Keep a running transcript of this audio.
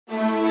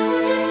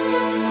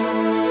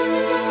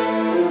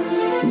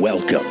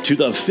Welcome to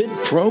the Fit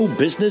Pro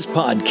Business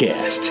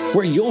Podcast,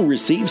 where you'll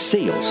receive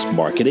sales,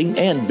 marketing,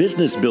 and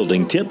business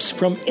building tips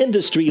from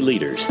industry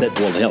leaders that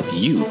will help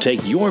you take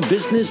your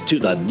business to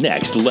the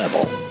next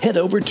level. Head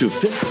over to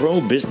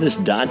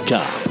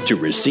fitprobusiness.com to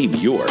receive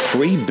your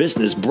free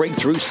business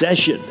breakthrough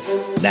session.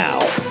 Now,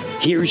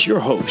 here's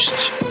your host,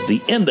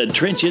 the In the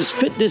Trenches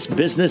fitness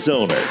business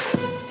owner,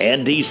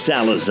 Andy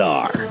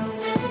Salazar.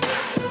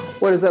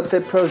 What is up,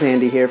 Fit Pros?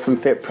 Andy here from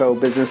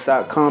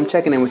fitprobusiness.com,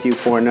 checking in with you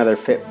for another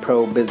Fit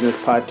Pro Business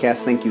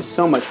Podcast. Thank you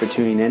so much for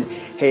tuning in.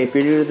 Hey, if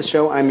you're new to the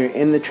show, I'm your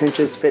In the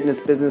Trenches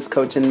fitness business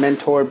coach and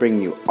mentor,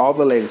 bringing you all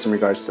the latest in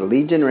regards to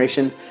lead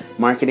generation,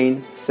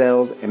 marketing,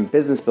 sales, and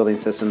business building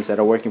systems that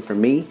are working for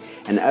me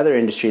and other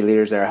industry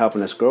leaders that are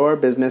helping us grow our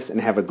business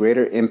and have a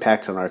greater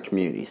impact on our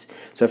communities.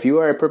 So if you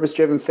are a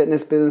purpose-driven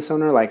fitness business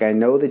owner like I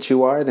know that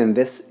you are, then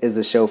this is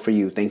a show for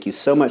you. Thank you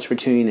so much for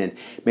tuning in.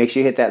 Make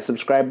sure you hit that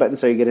subscribe button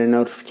so you get a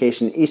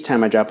notification each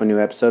time I drop a new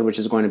episode, which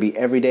is going to be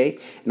every day.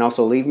 And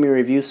also leave me a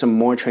review so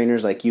more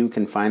trainers like you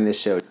can find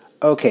this show.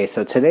 Okay,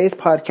 so today's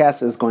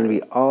podcast is going to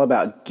be all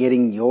about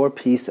getting your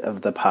piece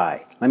of the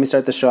pie. Let me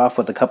start the show off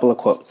with a couple of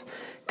quotes.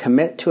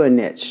 Commit to a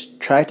niche.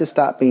 Try to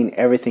stop being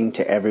everything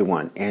to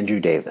everyone. Andrew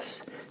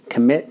Davis.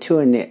 Commit to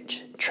a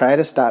niche. Try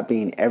to stop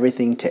being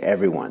everything to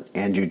everyone.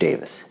 Andrew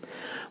Davis.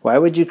 Why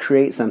would you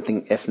create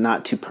something if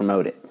not to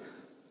promote it?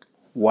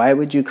 Why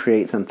would you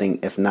create something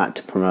if not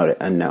to promote it?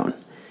 Unknown.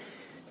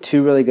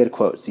 Two really good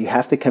quotes. You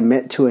have to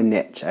commit to a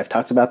niche. I've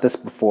talked about this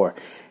before.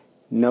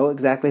 Know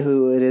exactly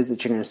who it is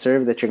that you're going to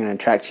serve, that you're going to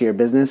attract to your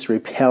business,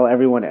 repel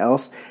everyone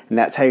else, and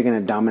that's how you're going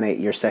to dominate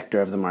your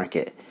sector of the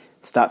market.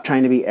 Stop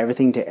trying to be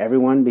everything to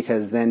everyone,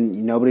 because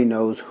then nobody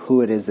knows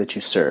who it is that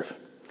you serve.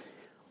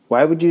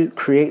 Why would you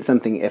create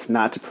something if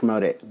not to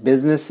promote it?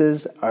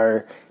 Businesses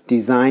are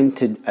designed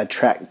to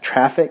attract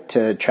traffic,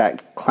 to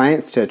attract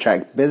clients, to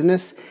attract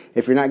business.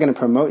 If you're not going to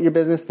promote your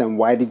business, then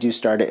why did you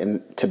start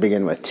it to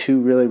begin with? Two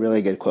really,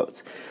 really good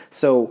quotes.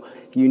 So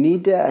you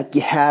need to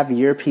have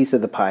your piece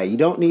of the pie. You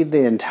don't need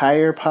the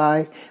entire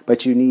pie,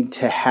 but you need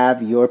to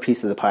have your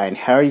piece of the pie. And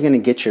how are you going to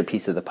get your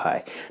piece of the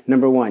pie?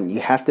 Number one, you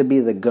have to be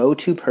the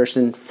go-to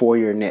person for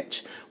your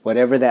niche,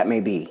 whatever that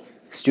may be.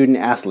 Student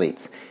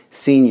athletes,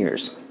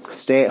 seniors,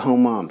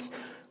 stay-at-home moms.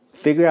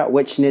 Figure out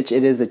which niche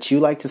it is that you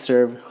like to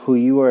serve, who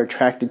you are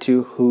attracted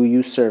to, who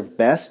you serve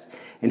best,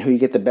 and who you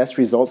get the best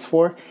results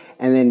for,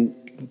 and then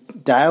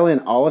dial in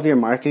all of your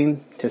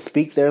marketing to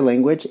speak their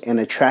language and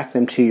attract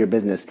them to your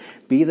business.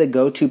 Be the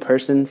go-to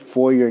person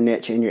for your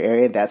niche in your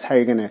area. That's how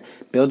you're going to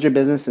build your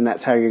business, and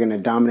that's how you're going to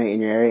dominate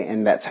in your area,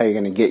 and that's how you're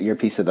going to get your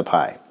piece of the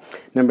pie.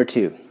 Number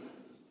two,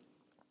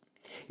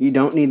 you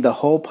don't need the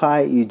whole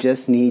pie. You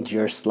just need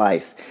your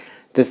slice.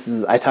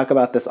 I talk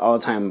about this all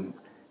the time.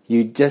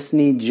 You just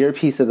need your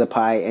piece of the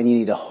pie, and you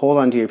need to hold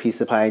on to your piece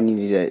of the pie, and you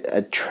need to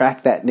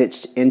attract that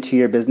niche into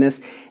your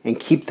business and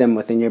keep them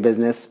within your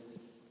business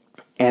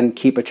and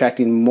keep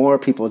attracting more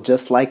people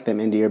just like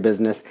them into your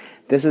business.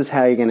 This is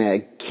how you're going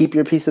to keep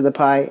your piece of the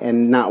pie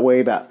and not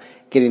worry about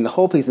getting the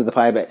whole piece of the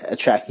pie, but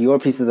attract your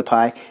piece of the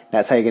pie.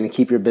 That's how you're going to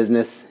keep your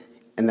business,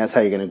 and that's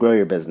how you're going to grow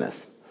your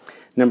business.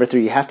 Number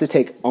three, you have to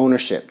take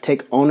ownership.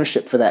 Take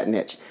ownership for that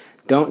niche.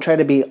 Don't try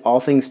to be all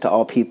things to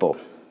all people.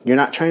 You're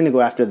not trying to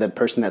go after the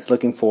person that's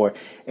looking for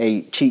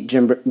a cheap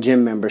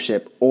gym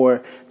membership,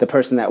 or the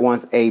person that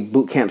wants a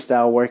boot camp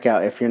style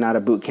workout if you're not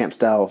a boot camp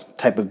style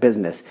type of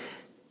business.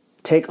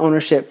 Take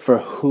ownership for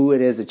who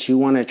it is that you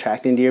want to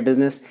attract into your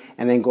business,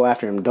 and then go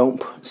after them.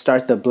 Don't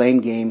start the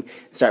blame game.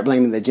 Start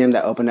blaming the gym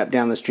that opened up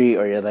down the street,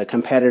 or you're the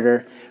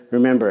competitor.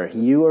 Remember,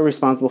 you are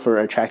responsible for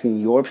attracting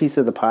your piece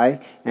of the pie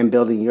and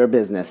building your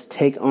business.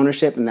 Take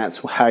ownership, and that's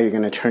how you're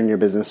going to turn your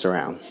business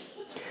around.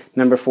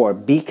 Number four,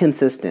 be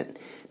consistent.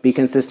 Be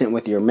consistent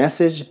with your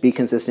message. Be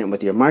consistent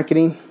with your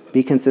marketing.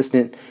 Be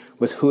consistent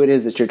with who it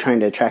is that you're trying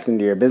to attract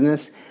into your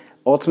business.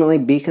 Ultimately,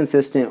 be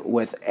consistent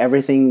with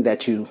everything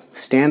that you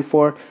stand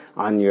for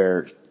on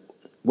your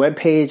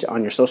webpage,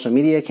 on your social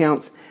media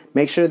accounts.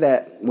 Make sure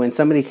that when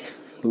somebody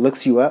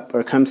looks you up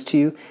or comes to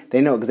you,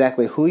 they know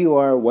exactly who you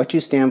are, what you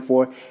stand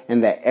for,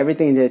 and that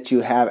everything that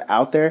you have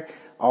out there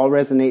all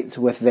resonates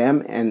with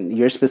them and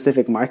your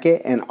specific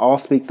market, and all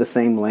speak the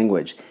same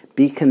language.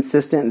 Be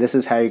consistent. This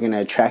is how you're going to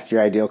attract your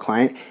ideal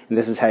client, and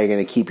this is how you're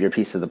going to keep your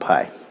piece of the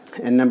pie.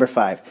 And number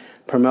five,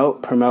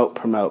 promote, promote,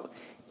 promote.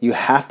 You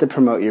have to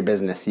promote your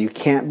business. You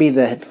can't be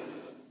the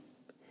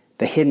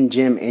hidden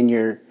gem in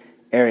your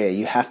area.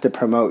 You have to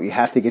promote. You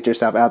have to get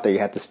yourself out there. You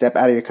have to step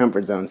out of your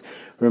comfort zones.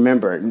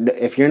 Remember,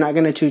 if you're not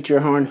going to toot your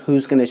horn,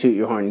 who's going to toot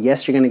your horn?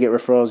 Yes, you're going to get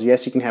referrals.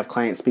 Yes, you can have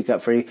clients speak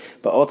up for you,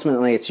 but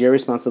ultimately it's your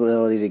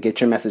responsibility to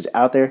get your message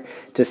out there,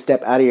 to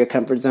step out of your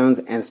comfort zones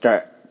and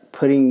start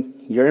putting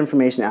your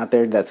information out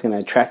there that's going to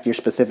attract your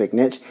specific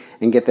niche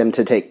and get them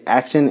to take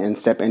action and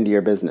step into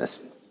your business.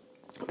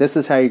 This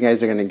is how you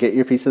guys are going to get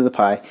your piece of the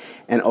pie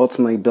and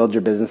ultimately build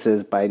your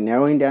businesses, by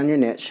narrowing down your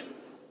niche,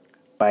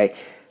 by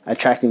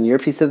attracting your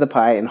piece of the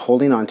pie and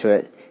holding on to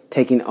it,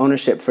 taking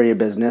ownership for your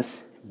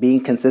business,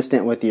 being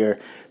consistent with your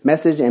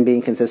message and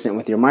being consistent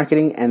with your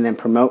marketing, and then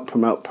promote,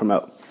 promote,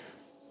 promote.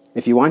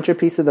 If you want your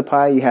piece of the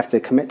pie, you have to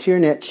commit to your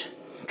niche.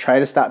 Try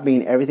to stop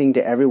being everything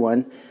to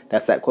everyone.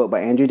 That's that quote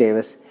by Andrew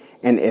Davis.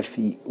 And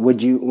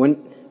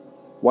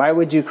why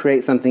would you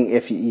create something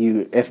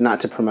if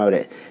not to promote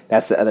it?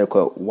 That's the other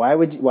quote. Why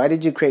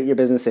did you create your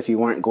business if you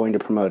weren't going to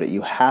promote it?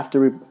 You have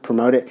to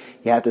promote it.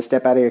 You have to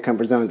step out of your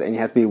comfort zones, and you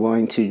have to be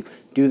willing to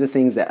do the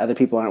things that other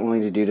people aren't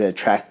willing to do to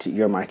attract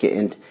your market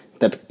and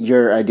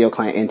your ideal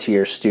client into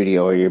your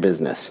studio or your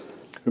business.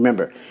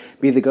 Remember,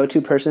 be the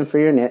go-to person for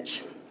your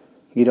niche.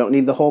 You don't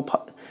need the whole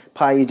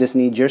pie. You just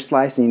need your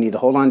slice, and you need to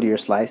hold on to your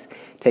slice.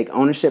 Take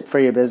ownership for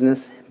your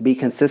business. Be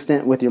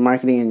consistent with your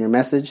marketing and your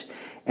message.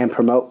 And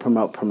promote.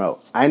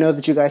 I know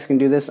that you guys can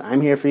do this.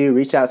 I'm here for you.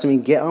 Reach out to me.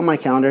 Get on my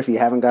calendar. If you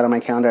haven't got on my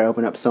calendar, I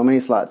open up so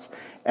many slots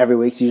every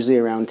week, usually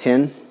around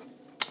 10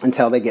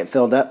 until they get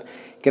filled up.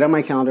 Get on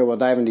my calendar. We'll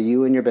dive into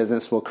you and your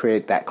business. We'll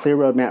create that clear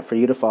roadmap for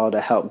you to follow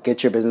to help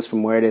get your business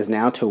from where it is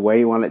now to where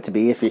you want it to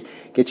be. If you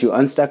get you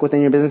unstuck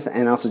within your business,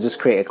 and also just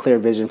create a clear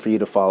vision for you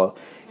to follow.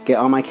 Get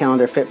on my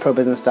calendar,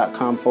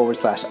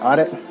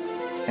 fitprobusiness.com/audit.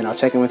 And I'll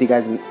check in with you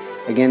guys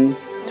again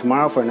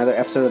tomorrow for another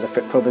episode of the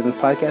Fit Pro Business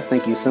Podcast.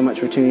 Thank you so much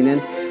for tuning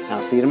in.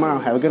 I'll see you tomorrow.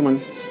 Have a good one.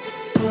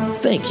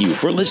 Thank you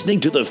for listening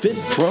to the Fit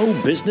Pro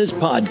Business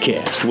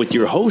Podcast with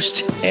your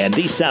host,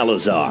 Andy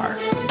Salazar.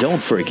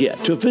 Don't forget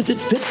to visit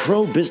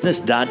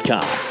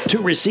fitprobusiness.com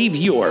to receive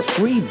your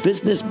free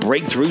business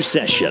breakthrough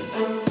session.